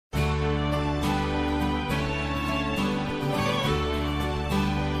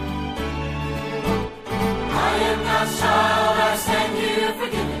God's child, I stand here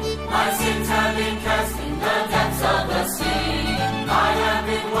forgiven. My sins have been cast in the depths of the sea. I have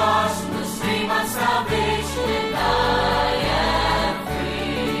been washed in the stream of salvation, and I am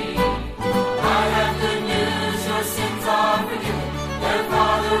free. I have good news, your sins are forgiven. They're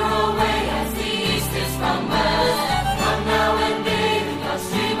farther away as the east is from west. Come now and bathe in the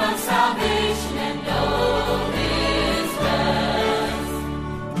stream of salvation, and know His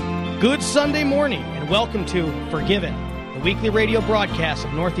rest. Good Sunday morning, and welcome to Forgiven, the weekly radio broadcast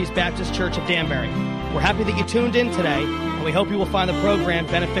of Northeast Baptist Church of Danbury. We're happy that you tuned in today, and we hope you will find the program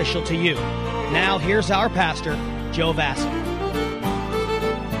beneficial to you. Now, here's our pastor, Joe Vassar.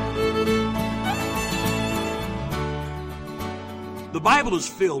 The Bible is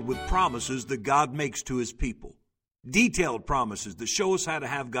filled with promises that God makes to His people. Detailed promises that show us how to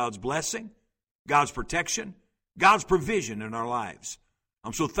have God's blessing, God's protection, God's provision in our lives.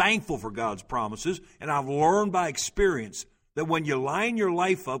 I'm so thankful for God's promises, and I've learned by experience that when you line your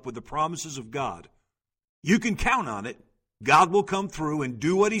life up with the promises of God, you can count on it. God will come through and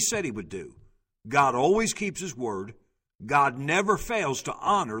do what He said He would do. God always keeps His word. God never fails to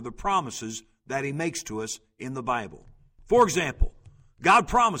honor the promises that He makes to us in the Bible. For example, God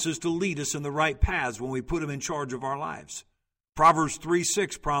promises to lead us in the right paths when we put Him in charge of our lives. Proverbs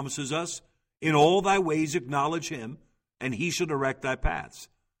 3:6 promises us, "In all thy ways acknowledge Him, and He shall direct thy paths."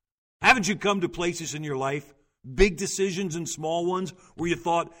 Haven't you come to places in your life, big decisions and small ones, where you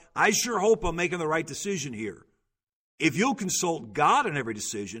thought, I sure hope I'm making the right decision here? If you'll consult God in every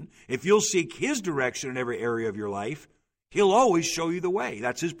decision, if you'll seek His direction in every area of your life, He'll always show you the way.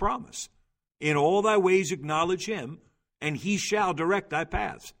 That's His promise. In all thy ways acknowledge Him, and He shall direct thy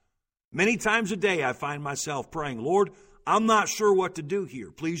paths. Many times a day I find myself praying, Lord, I'm not sure what to do here.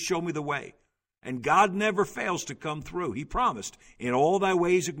 Please show me the way. And God never fails to come through. He promised, in all thy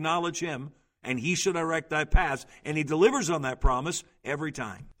ways acknowledge Him, and He shall direct thy paths. And He delivers on that promise every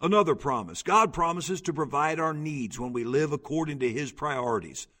time. Another promise. God promises to provide our needs when we live according to His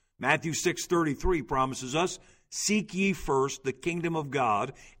priorities. Matthew 6:33 promises us, seek ye first the kingdom of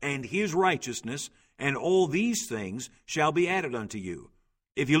God and His righteousness, and all these things shall be added unto you.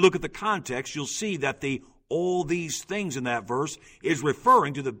 If you look at the context, you'll see that the all these things in that verse is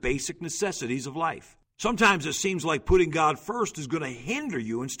referring to the basic necessities of life. Sometimes it seems like putting God first is going to hinder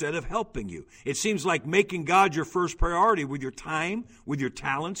you instead of helping you. It seems like making God your first priority with your time, with your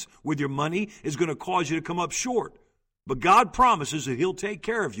talents, with your money is going to cause you to come up short. But God promises that He'll take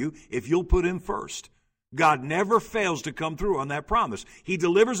care of you if you'll put Him first. God never fails to come through on that promise. He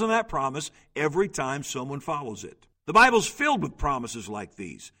delivers on that promise every time someone follows it. The Bible's filled with promises like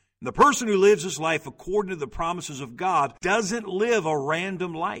these. The person who lives his life according to the promises of God doesn't live a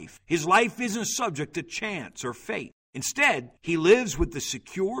random life. His life isn't subject to chance or fate. Instead, he lives with the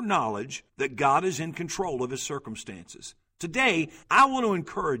secure knowledge that God is in control of his circumstances. Today, I want to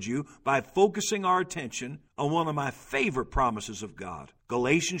encourage you by focusing our attention on one of my favorite promises of God,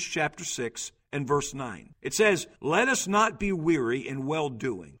 Galatians chapter 6 and verse 9. It says, "Let us not be weary in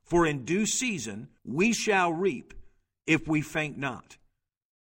well-doing, for in due season we shall reap if we faint not."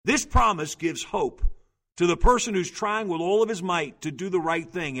 This promise gives hope to the person who's trying with all of his might to do the right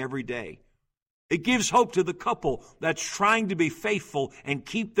thing every day. It gives hope to the couple that's trying to be faithful and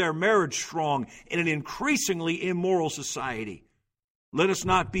keep their marriage strong in an increasingly immoral society. Let us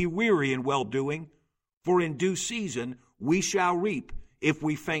not be weary in well-doing, for in due season we shall reap if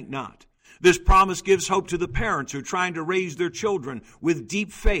we faint not. This promise gives hope to the parents who are trying to raise their children with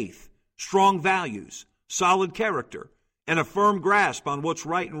deep faith, strong values, solid character, and a firm grasp on what's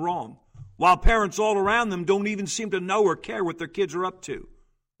right and wrong, while parents all around them don't even seem to know or care what their kids are up to.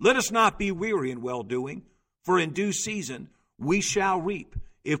 Let us not be weary in well-doing, for in due season we shall reap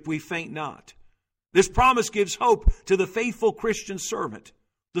if we faint not. This promise gives hope to the faithful Christian servant,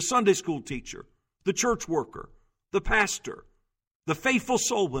 the Sunday school teacher, the church worker, the pastor, the faithful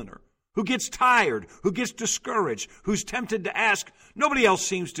soul winner, who gets tired, who gets discouraged, who's tempted to ask, nobody else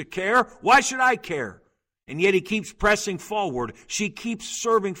seems to care, why should I care? And yet he keeps pressing forward. She keeps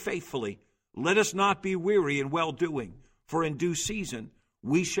serving faithfully. Let us not be weary in well-doing, for in due season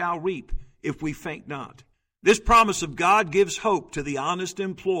we shall reap if we faint not. This promise of God gives hope to the honest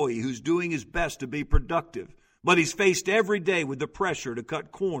employee who's doing his best to be productive, but he's faced every day with the pressure to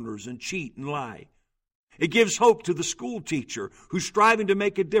cut corners and cheat and lie. It gives hope to the school teacher who's striving to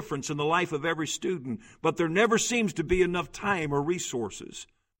make a difference in the life of every student, but there never seems to be enough time or resources.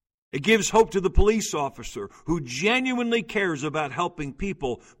 It gives hope to the police officer who genuinely cares about helping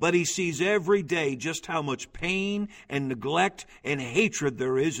people, but he sees every day just how much pain and neglect and hatred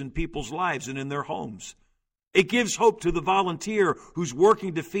there is in people's lives and in their homes. It gives hope to the volunteer who's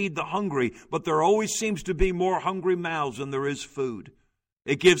working to feed the hungry, but there always seems to be more hungry mouths than there is food.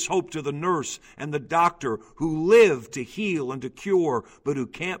 It gives hope to the nurse and the doctor who live to heal and to cure, but who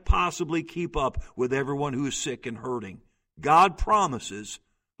can't possibly keep up with everyone who is sick and hurting. God promises,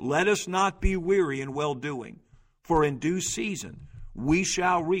 let us not be weary in well-doing, for in due season we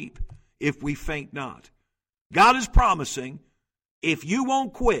shall reap if we faint not. God is promising, if you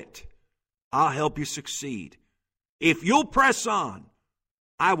won't quit, I'll help you succeed. If you'll press on,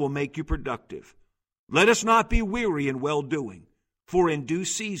 I will make you productive. Let us not be weary in well-doing, for in due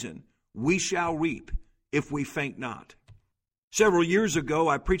season we shall reap if we faint not. Several years ago,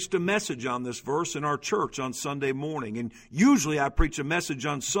 I preached a message on this verse in our church on Sunday morning. And usually I preach a message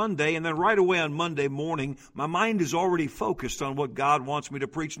on Sunday, and then right away on Monday morning, my mind is already focused on what God wants me to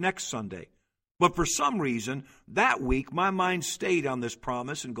preach next Sunday. But for some reason, that week, my mind stayed on this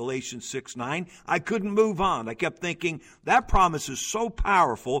promise in Galatians 6:9. I couldn't move on. I kept thinking, that promise is so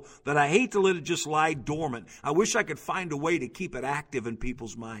powerful that I hate to let it just lie dormant. I wish I could find a way to keep it active in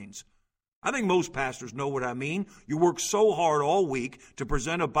people's minds. I think most pastors know what I mean. You work so hard all week to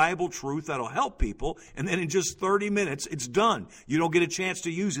present a Bible truth that'll help people, and then in just 30 minutes, it's done. You don't get a chance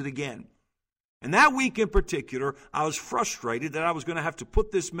to use it again. And that week in particular, I was frustrated that I was going to have to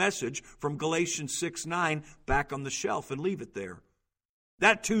put this message from Galatians 6:9 back on the shelf and leave it there.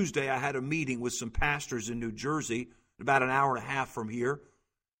 That Tuesday, I had a meeting with some pastors in New Jersey, about an hour and a half from here.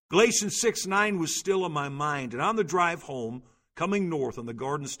 Galatians 6:9 was still in my mind, and on the drive home, coming north on the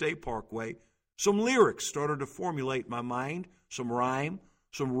Garden State Parkway, some lyrics started to formulate in my mind, some rhyme,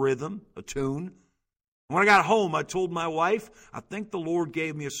 some rhythm, a tune. When I got home, I told my wife, I think the Lord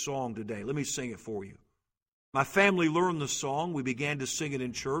gave me a song today. Let me sing it for you. My family learned the song. We began to sing it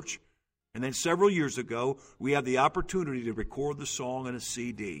in church. And then several years ago, we had the opportunity to record the song on a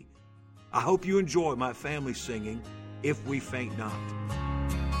CD. I hope you enjoy my family singing, If We Faint Not.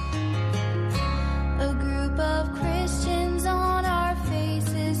 A group of Christians on our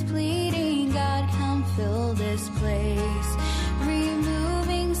faces pleading, God, come fill this place,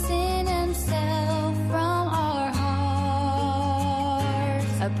 removing sin and self from our hearts.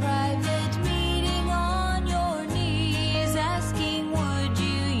 A private meeting on your knees, asking, would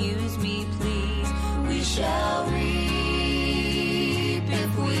you use me, please? We shall reap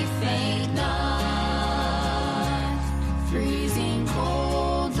if we faint not. Freezing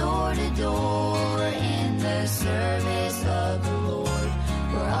cold, door to door, in the service of the Lord.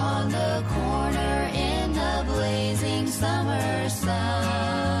 We're on the corner in the blazing summer sun.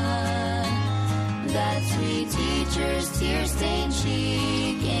 That sweet teacher's tear-stained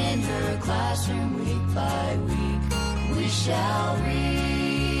cheek in her classroom week by week. We shall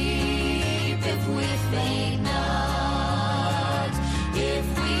reap if we faint not. If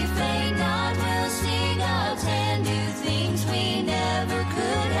we faint not, we'll sing out and do things we never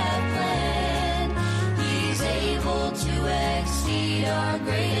could have planned. He's able to exceed our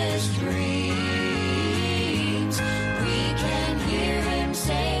greatest dreams. We can hear him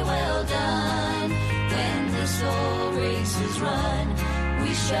say, well done. When this whole race is run,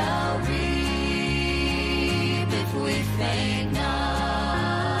 we shall reap if we faint not.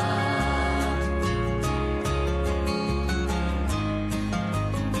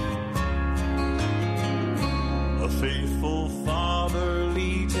 A faithful father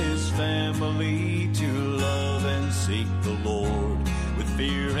leads his family to love and seek the Lord. With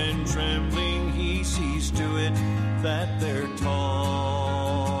fear and trembling, he sees to it that they're taught.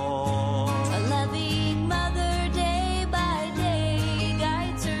 A loving mother day by day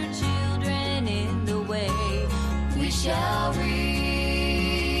guides her children in the way. We shall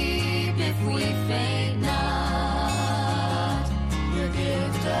reap if we faint not. Your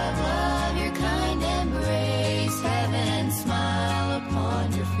gift of love, your kind embrace, heaven's smile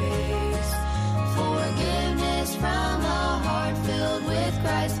upon your face. Forgiveness from a heart filled with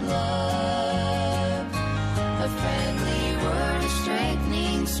Christ's love. A friendly word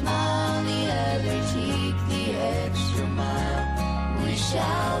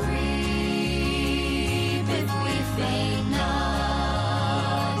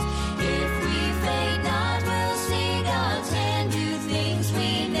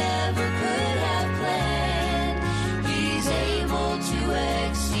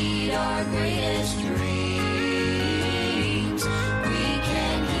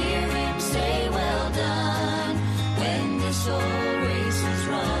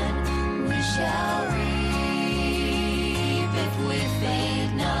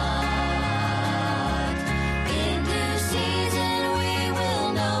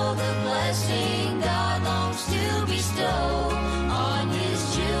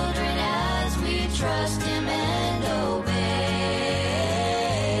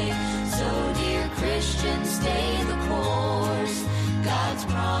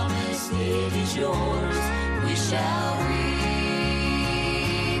is yours. We shall reap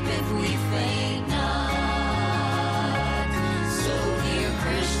if we faint not. So dear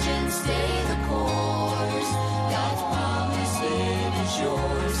Christians, stay the course. God's promise, it is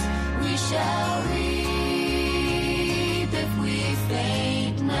yours. We shall reap if we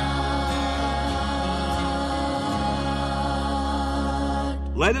faint not.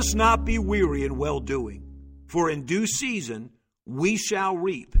 Let us not be weary in well-doing, for in due season we shall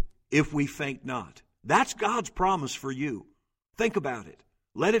reap if we faint not. That's God's promise for you. Think about it.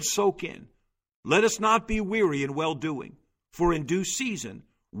 Let it soak in. Let us not be weary in well-doing, for in due season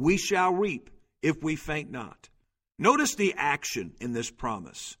we shall reap if we faint not. Notice the action in this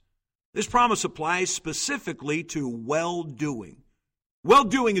promise. This promise applies specifically to well-doing.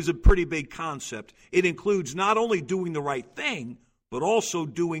 Well-doing is a pretty big concept. It includes not only doing the right thing, but also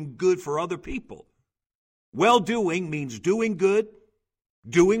doing good for other people. Well-doing means doing good,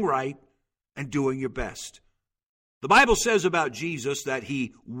 doing right, and doing your best. The Bible says about Jesus that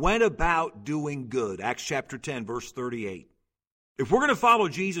he went about doing good. Acts chapter 10, verse 38. If we're going to follow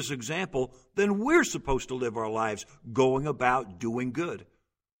Jesus' example, then we're supposed to live our lives going about doing good.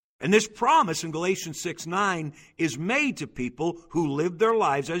 And this promise in Galatians 6:9 is made to people who live their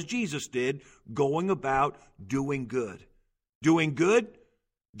lives as Jesus did, going about doing good. Doing good,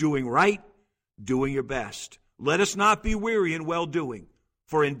 doing right, doing your best. Let us not be weary in well-doing,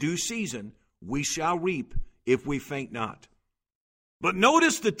 for in due season we shall reap if we faint not. But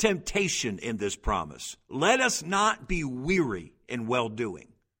notice the temptation in this promise. Let us not be weary in well-doing.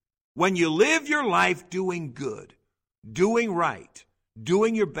 When you live your life doing good, doing right,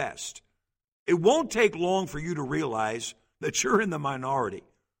 doing your best, it won't take long for you to realize that you're in the minority,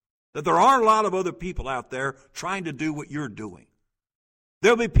 that there are a lot of other people out there trying to do what you're doing.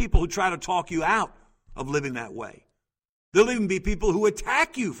 There'll be people who try to talk you out of living that way. There'll even be people who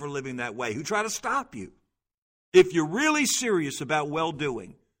attack you for living that way, who try to stop you. If you're really serious about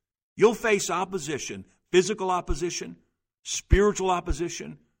well-doing, you'll face opposition, physical opposition, spiritual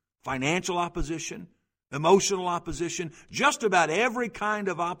opposition, financial opposition, emotional opposition, just about every kind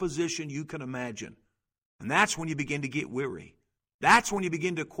of opposition you can imagine. And that's when you begin to get weary. That's when you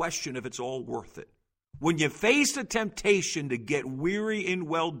begin to question if it's all worth it. When you face the temptation to get weary in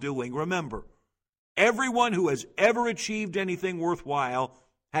well-doing, remember, everyone who has ever achieved anything worthwhile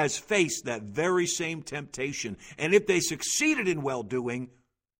has faced that very same temptation. And if they succeeded in well-doing,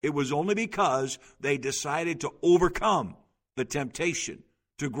 it was only because they decided to overcome the temptation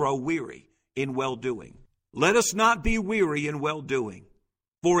to grow weary in well-doing. Let us not be weary in well-doing,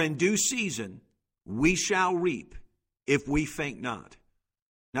 for in due season we shall reap if we faint not.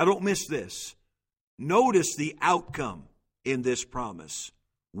 Now don't miss this. Notice the outcome in this promise.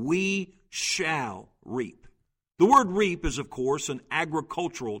 We shall reap. The word reap is, of course, an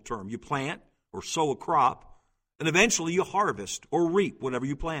agricultural term. You plant or sow a crop, and eventually you harvest or reap whatever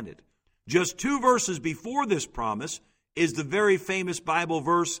you planted. Just 2 verses before this promise is the very famous Bible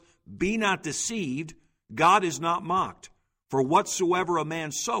verse, "Be not deceived, God is not mocked. For whatsoever a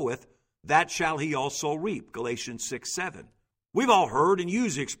man soweth, that shall he also reap." Galatians 6:7. We've all heard and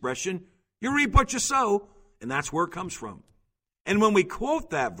used the expression, you reap what you sow, and that's where it comes from. And when we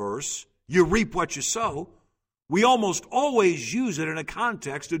quote that verse, you reap what you sow, we almost always use it in a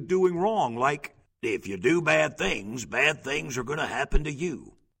context of doing wrong, like, if you do bad things are going to happen to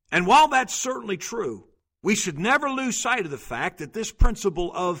you. And while that's certainly true, we should never lose sight of the fact that this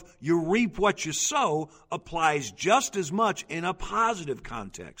principle of you reap what you sow applies just as much in a positive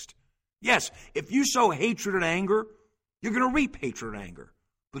context. Yes, if you sow hatred and anger, you're going to reap hatred and anger.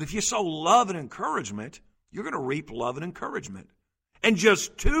 But if you sow love and encouragement, you're going to reap love and encouragement. And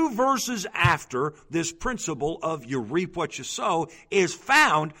just 2 verses after this principle of you reap what you sow is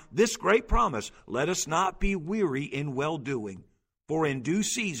found this great promise. Let us not be weary in well-doing, for in due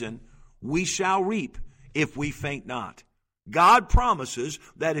season we shall reap if we faint not. God promises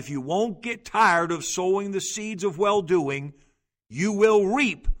that if you won't get tired of sowing the seeds of well-doing, you will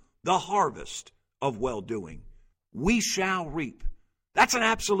reap the harvest of well-doing. We shall reap. That's an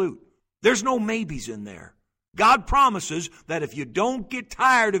absolute. There's no maybes in there. God promises that if you don't get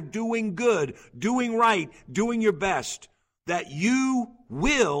tired of doing good, doing right, doing your best, that you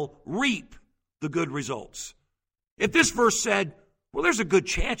will reap the good results. If this verse said, well, there's a good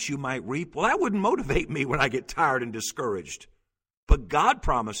chance you might reap, well, that wouldn't motivate me when I get tired and discouraged. But God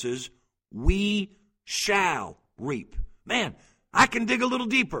promises we shall reap. Man, I can dig a little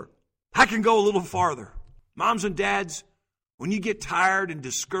deeper. I can go a little farther. Moms and dads, when you get tired and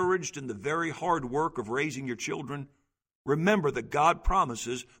discouraged in the very hard work of raising your children, remember that God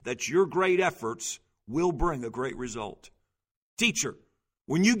promises that your great efforts will bring a great result. Teacher,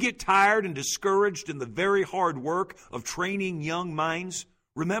 When you get tired and discouraged in the very hard work of training young minds,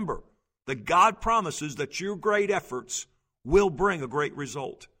 remember that God promises that your great efforts will bring a great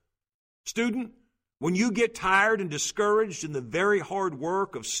result. Student, when you get tired and discouraged in the very hard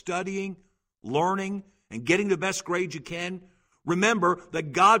work of studying, learning, and getting the best grades you can, remember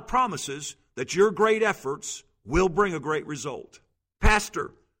that God promises that your great efforts will bring a great result.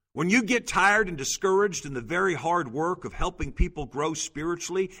 Pastor, when you get tired and discouraged in the very hard work of helping people grow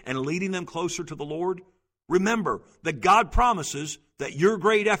spiritually and leading them closer to the Lord, remember that God promises that your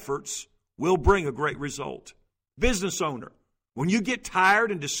great efforts will bring a great result. Business owner, when you get tired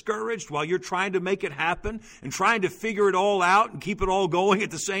and discouraged while you're trying to make it happen and trying to figure it all out and keep it all going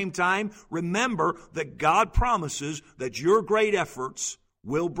at the same time, remember that God promises that your great efforts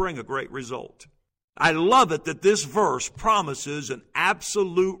will bring a great result. I love it that this verse promises an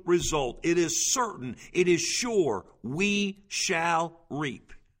absolute result. It is certain, it is sure, we shall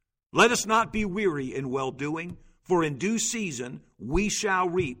reap. Let us not be weary in well-doing, for in due season we shall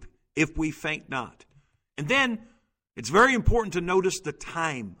reap if we faint not. And then it's very important to notice the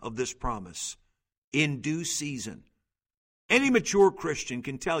time of this promise. In due season. Any mature Christian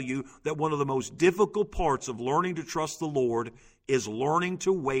can tell you that one of the most difficult parts of learning to trust the Lord is learning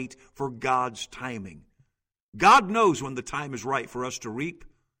to wait for God's timing. God knows when the time is right for us to reap,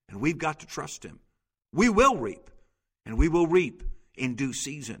 and we've got to trust Him. We will reap, and we will reap in due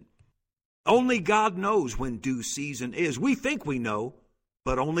season. Only God knows when due season is. We think we know,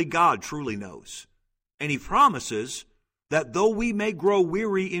 but only God truly knows. And He promises that though we may grow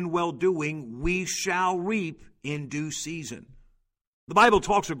weary in well-doing, we shall reap in due season. The Bible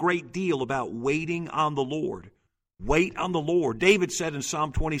talks a great deal about waiting on the Lord. Wait on the Lord. David said in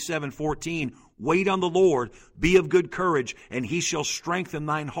Psalm 27:14, wait on the Lord, be of good courage, and He shall strengthen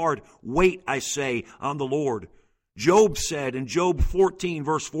thine heart. Wait, I say, on the Lord. Job said in Job 14,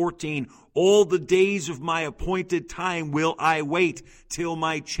 verse 14, all the days of my appointed time will I wait till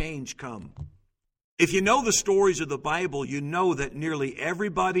my change come. If you know the stories of the Bible, you know that nearly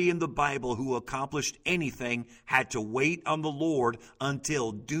everybody in the Bible who accomplished anything had to wait on the Lord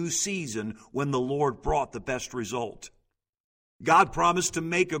until due season when the Lord brought the best result. God promised to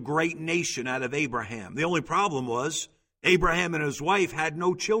make a great nation out of Abraham. The only problem was Abraham and his wife had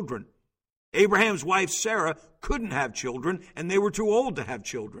no children. Abraham's wife Sarah couldn't have children, and they were too old to have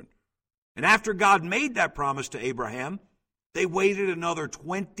children. And after God made that promise to Abraham, they waited another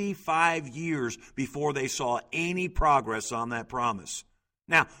 25 years before they saw any progress on that promise.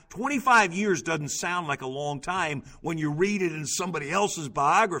 Now, 25 years doesn't sound like a long time when you read it in somebody else's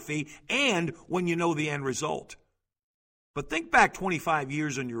biography and when you know the end result. But think back 25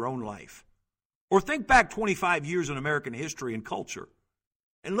 years in your own life, or think back 25 years in American history and culture,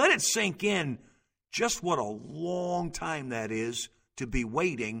 and let it sink in just what a long time that is to be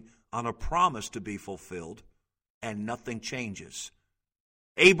waiting on a promise to be fulfilled. And nothing changes.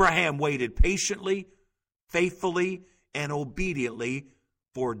 Abraham waited patiently, faithfully, and obediently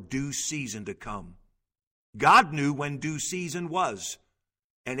for due season to come. God knew when due season was,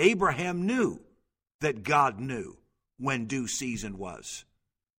 and Abraham knew that God knew when due season was.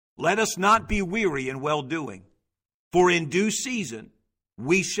 Let us not be weary in well-doing, for in due season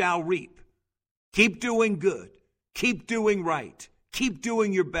we shall reap. Keep doing good. Keep doing right. Keep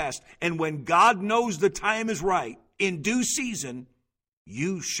doing your best. And when God knows the time is right, in due season,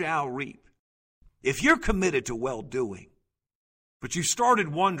 you shall reap. If you're committed to well-doing, but you started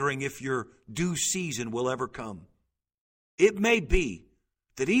wondering if your due season will ever come, it may be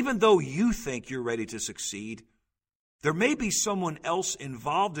that even though you think you're ready to succeed, there may be someone else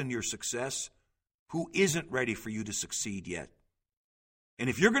involved in your success who isn't ready for you to succeed yet. And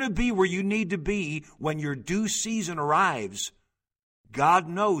if you're going to be where you need to be when your due season arrives, God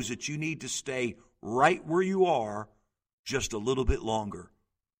knows that you need to stay right where you are just a little bit longer.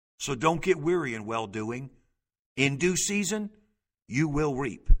 So don't get weary in well-doing. In due season, you will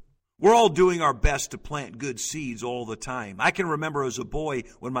reap. We're all doing our best to plant good seeds all the time. I can remember as a boy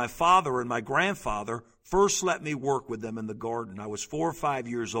when my father and my grandfather first let me work with them in the garden. I was 4 or 5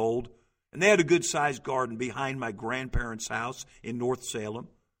 years old, and they had a good-sized garden behind my grandparents' house in North Salem.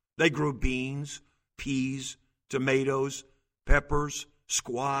 They grew beans, peas, tomatoes, peppers,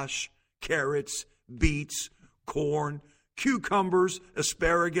 squash, carrots, beets, corn, cucumbers,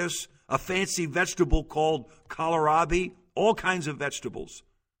 asparagus, a fancy vegetable called kohlrabi, all kinds of vegetables.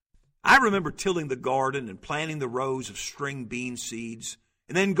 I remember tilling the garden and planting the rows of string bean seeds,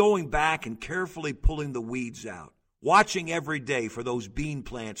 and then going back and carefully pulling the weeds out, watching every day for those bean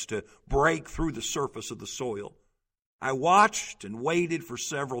plants to break through the surface of the soil. I watched and waited for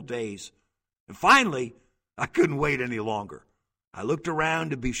several days, and finally, I couldn't wait any longer. I looked around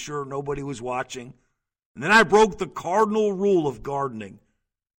to be sure nobody was watching. And then I broke the cardinal rule of gardening.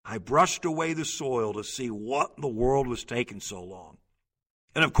 I brushed away the soil to see what in the world was taking so long.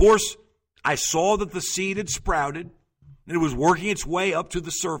 And of course, I saw that the seed had sprouted, and it was working its way up to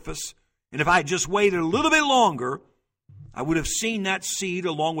the surface. And if I had just waited a little bit longer, I would have seen that seed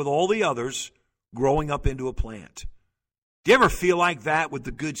along with all the others growing up into a plant. Do you ever feel like that with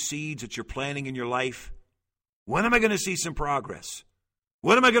the good seeds that you're planting in your life? When am I going to see some progress?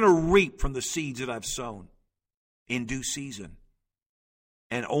 When am I going to reap from the seeds that I've sown? In due season.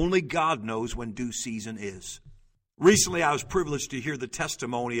 And only God knows when due season is. Recently, I was privileged to hear the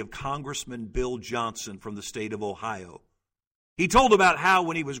testimony of Congressman Bill Johnson from the state of Ohio. He told about how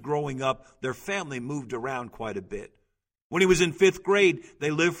when he was growing up, their family moved around quite a bit. When he was in 5th grade,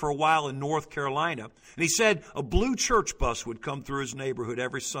 they lived for a while in North Carolina. And he said a blue church bus would come through his neighborhood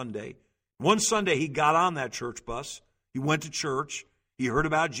every Sunday. One Sunday, he got on that church bus. He went to church. He heard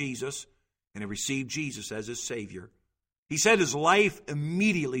about Jesus, and he received Jesus as his Savior. He said his life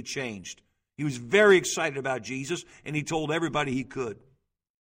immediately changed. He was very excited about Jesus, and he told everybody he could.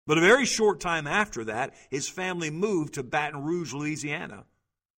 But a very short time after that, his family moved to Baton Rouge, Louisiana.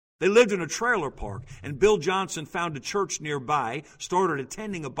 They lived in a trailer park, and Bill Johnson found a church nearby, started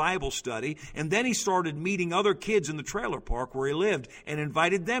attending a Bible study, and then he started meeting other kids in the trailer park where he lived and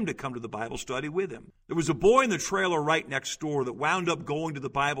invited them to come to the Bible study with him. There was a boy in the trailer right next door that wound up going to the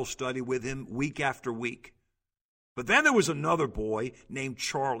Bible study with him week after week. But then there was another boy named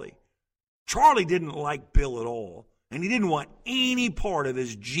Charlie. Charlie didn't like Bill at all, and he didn't want any part of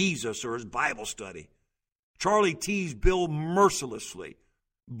his Jesus or his Bible study. Charlie teased Bill mercilessly,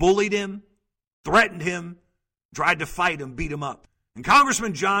 bullied him, threatened him, tried to fight him, beat him up. And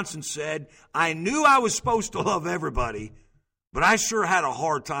Congressman Johnson said, I knew I was supposed to love everybody, but I sure had a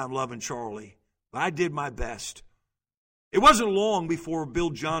hard time loving Charlie. But I did my best. It wasn't long before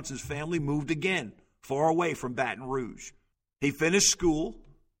Bill Johnson's family moved again, far away from Baton Rouge. He finished school,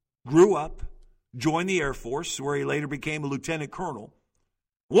 grew up, joined the Air Force, where he later became a lieutenant colonel.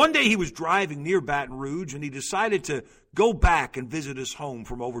 One day he was driving near Baton Rouge, and he decided to go back and visit his home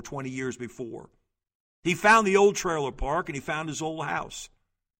from over 20 years before. He found the old trailer park, and he found his old house.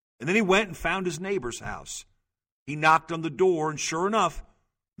 And then he went and found his neighbor's house. He knocked on the door, and sure enough,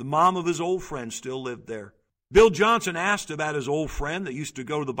 the mom of his old friend still lived there. Bill Johnson asked about his old friend that used to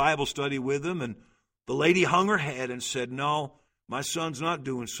go to the Bible study with him, and the lady hung her head and said, no, my son's not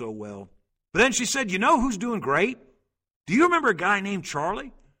doing so well. But then she said, you know who's doing great? Do you remember a guy named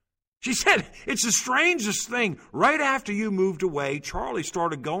Charlie? She said, it's the strangest thing. Right after you moved away, Charlie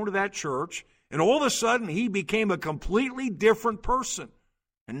started going to that church, and all of a sudden he became a completely different person.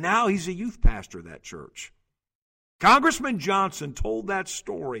 And now he's a youth pastor of that church. Congressman Johnson told that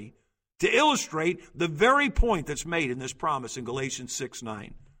story to illustrate the very point that's made in this promise in Galatians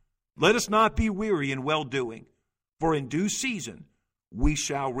 6:9. Let us not be weary in well-doing, for in due season we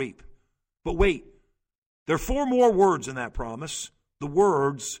shall reap. But wait, there are 4 more words in that promise. The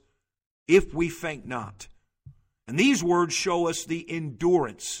words, if we faint not. And these words show us the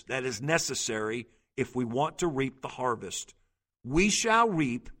endurance that is necessary if we want to reap the harvest. We shall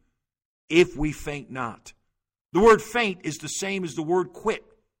reap if we faint not. The word faint is the same as the word quit.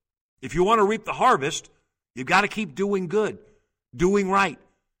 If you want to reap the harvest, you've got to keep doing good, doing right,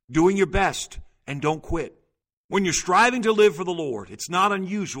 doing your best, and don't quit. When you're striving to live for the Lord, it's not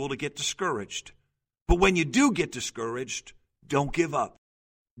unusual to get discouraged. But when you do get discouraged, don't give up.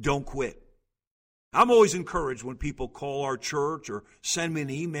 Don't quit. I'm always encouraged when people call our church or send me an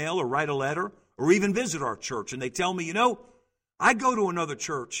email or write a letter or even visit our church and they tell me, I go to another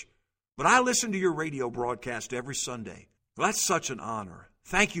church, but I listen to your radio broadcast every Sunday. Well, that's such an honor.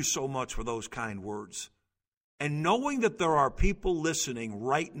 Thank you so much for those kind words. And knowing that there are people listening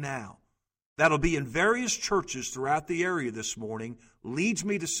right now that'll be in various churches throughout the area this morning leads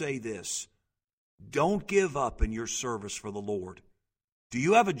me to say this. Don't give up in your service for the Lord. Do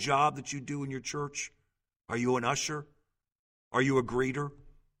you have a job that you do in your church? Are you an usher? Are you a greeter?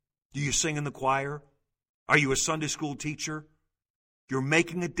 Do you sing in the choir? Are you a Sunday school teacher? You're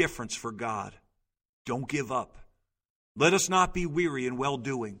making a difference for God. Don't give up. Let us not be weary in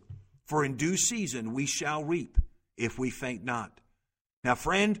well-doing, for in due season we shall reap if we faint not. Now,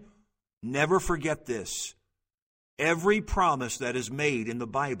 friend, never forget this. Every promise that is made in the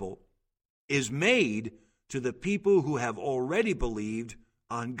Bible is made to the people who have already believed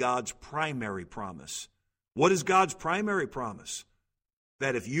on God's primary promise. What is God's primary promise?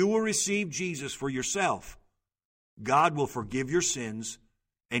 That if you will receive Jesus for yourself, God will forgive your sins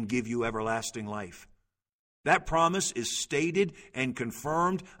and give you everlasting life. That promise is stated and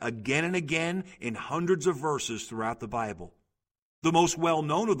confirmed again and again in hundreds of verses throughout the Bible. The most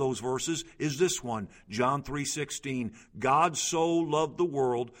well-known of those verses is this one, John 3:16. God so loved the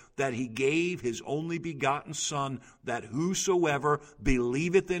world that he gave his only begotten Son, that whosoever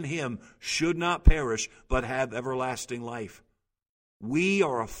believeth in him should not perish, but have everlasting life. We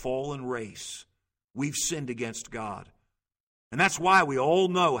are a fallen race. We've sinned against God. And that's why we all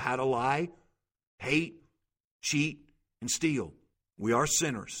know how to lie, hate, cheat, and steal. We are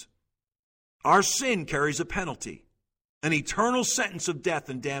sinners. Our sin carries a penalty, an eternal sentence of death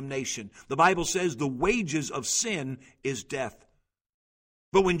and damnation. The Bible says the wages of sin is death.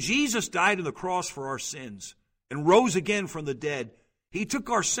 But when Jesus died on the cross for our sins and rose again from the dead, he took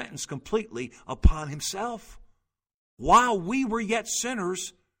our sentence completely upon himself. While we were yet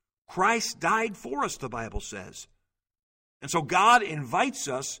sinners, Christ died for us, the Bible says. And so God invites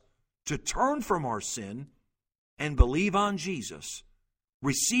us to turn from our sin and believe on Jesus,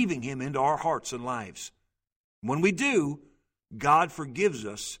 receiving him into our hearts and lives. When we do, God forgives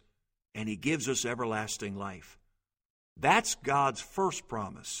us and he gives us everlasting life. That's God's first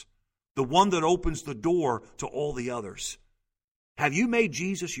promise, the one that opens the door to all the others. Have you made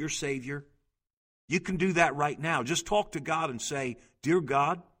Jesus your Savior? You can do that right now. Just talk to God and say, "Dear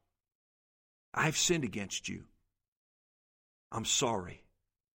God, I've sinned against you. I'm sorry.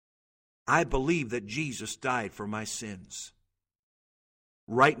 I believe that Jesus died for my sins.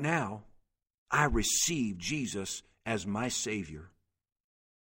 Right now, I receive Jesus as my Savior.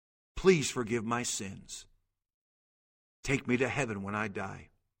 Please forgive my sins. Take me to heaven when I die.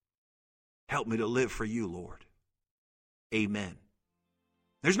 Help me to live for you, Lord. Amen."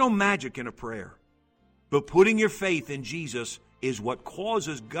 There's no magic in a prayer, but putting your faith in Jesus is what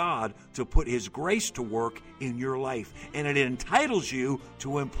causes God to put his grace to work in your life, and it entitles you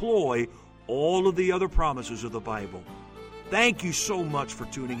to employ all of the other promises of the Bible. Thank you so much for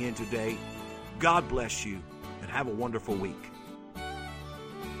tuning in today. God bless you, and have a wonderful week.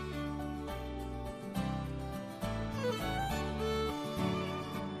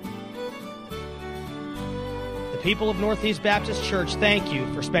 The people of Northeast Baptist Church thank you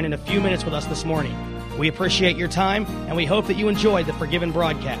for spending a few minutes with us this morning. We appreciate your time, and we hope that you enjoyed the Forgiven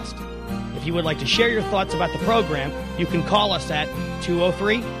broadcast. If you would like to share your thoughts about the program, you can call us at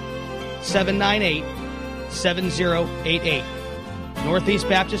 203-798-7088. Northeast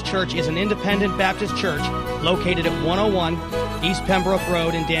Baptist Church is an independent Baptist church located at 101 East Pembroke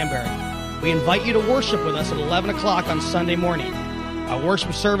Road in Danbury. We invite you to worship with us at 11 o'clock on Sunday morning. Our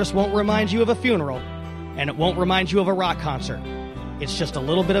worship service won't remind you of a funeral, and it won't remind you of a rock concert. It's just a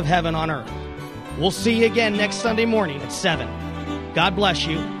little bit of heaven on earth. We'll see you again next Sunday morning at 7. God bless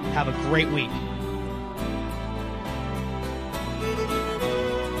you. Have a great week.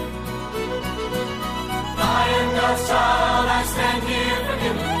 I am God's child, I stand here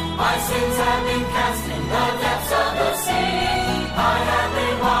forgiven. My sins have been cast in